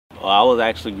Well, I was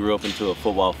actually grew up into a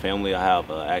football family. I have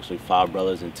actually 5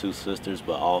 brothers and 2 sisters,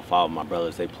 but all 5 of my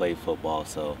brothers, they played football,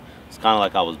 so it's kind of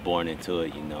like I was born into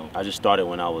it, you know. I just started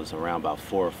when I was around about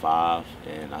 4 or 5,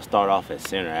 and I started off at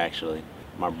center, actually.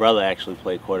 My brother actually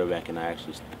played quarterback, and I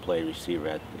actually played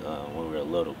receiver when we were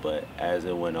little, but as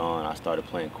it went on, I started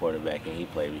playing quarterback, and he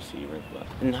played receiver. But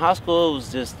in high school, it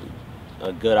was just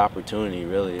a good opportunity,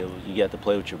 really. You got to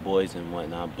play with your boys and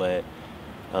whatnot, but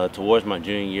towards my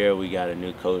junior year, we got a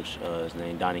new coach. His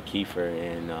name Donnie Kiefer,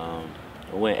 and I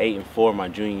went 8-4 my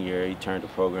junior year. He turned the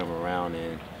program around,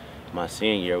 and my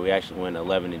senior year, we actually went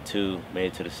 11-2, made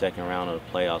it to the second round of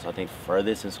the playoffs. I think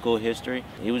furthest in school history.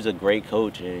 He was a great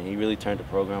coach, and he really turned the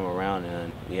program around.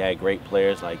 And we had great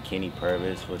players like Kenny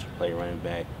Purvis, which played running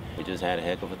back. We just had a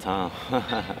heck of a time.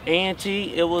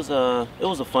 A&T, it was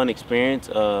a fun experience.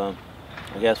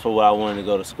 I guess for what I wanted to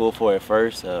go to school for at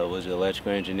first was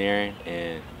electrical engineering,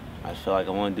 and I felt like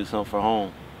I wanted to do something for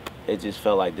home. It just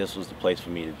felt like this was the place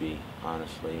for me to be,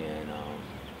 honestly, and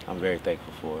I'm very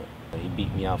thankful for it. He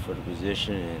beat me out for the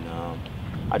position, and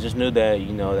I just knew that,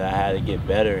 you know, that I had to get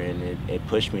better, and it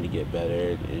pushed me to get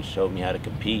better. It showed me how to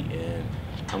compete, and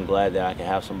I'm glad that I can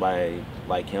have somebody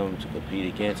like him to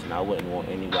compete against, and I wouldn't want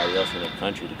anybody else in the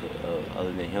country to,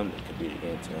 other than him to compete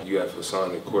against. You have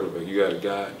Hassan at quarterback. You got a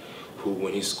guy who,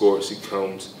 when he scores, he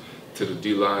comes to the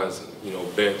D-line's, you know,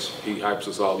 bench. He hypes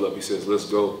us all up. He says, "Let's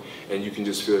go," and you can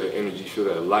just feel that energy, feel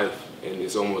that life, and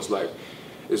it's almost like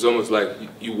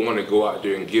you want to go out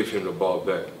there and give him the ball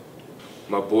back.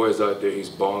 My boy's out there. He's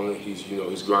balling. He's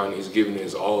grinding. He's giving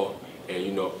his all, and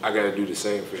you know, I got to do the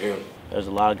same for him. There's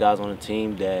a lot of guys on the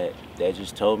team that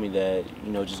just told me that,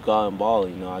 you know, just go out and ball.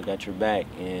 You know, I got your back,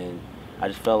 and I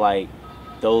just felt like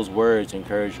those words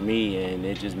encouraged me, and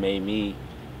it just made me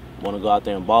want to go out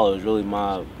there and ball. It was really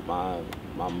my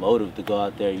motive to go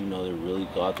out there, you know, to really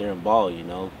go out there and ball, you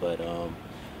know. But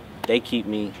they keep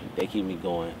me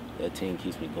going. That team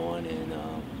keeps me going, and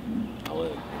I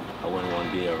wouldn't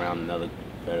want to be around another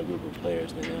better group of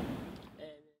players than them.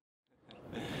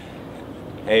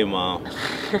 Hey, Mom.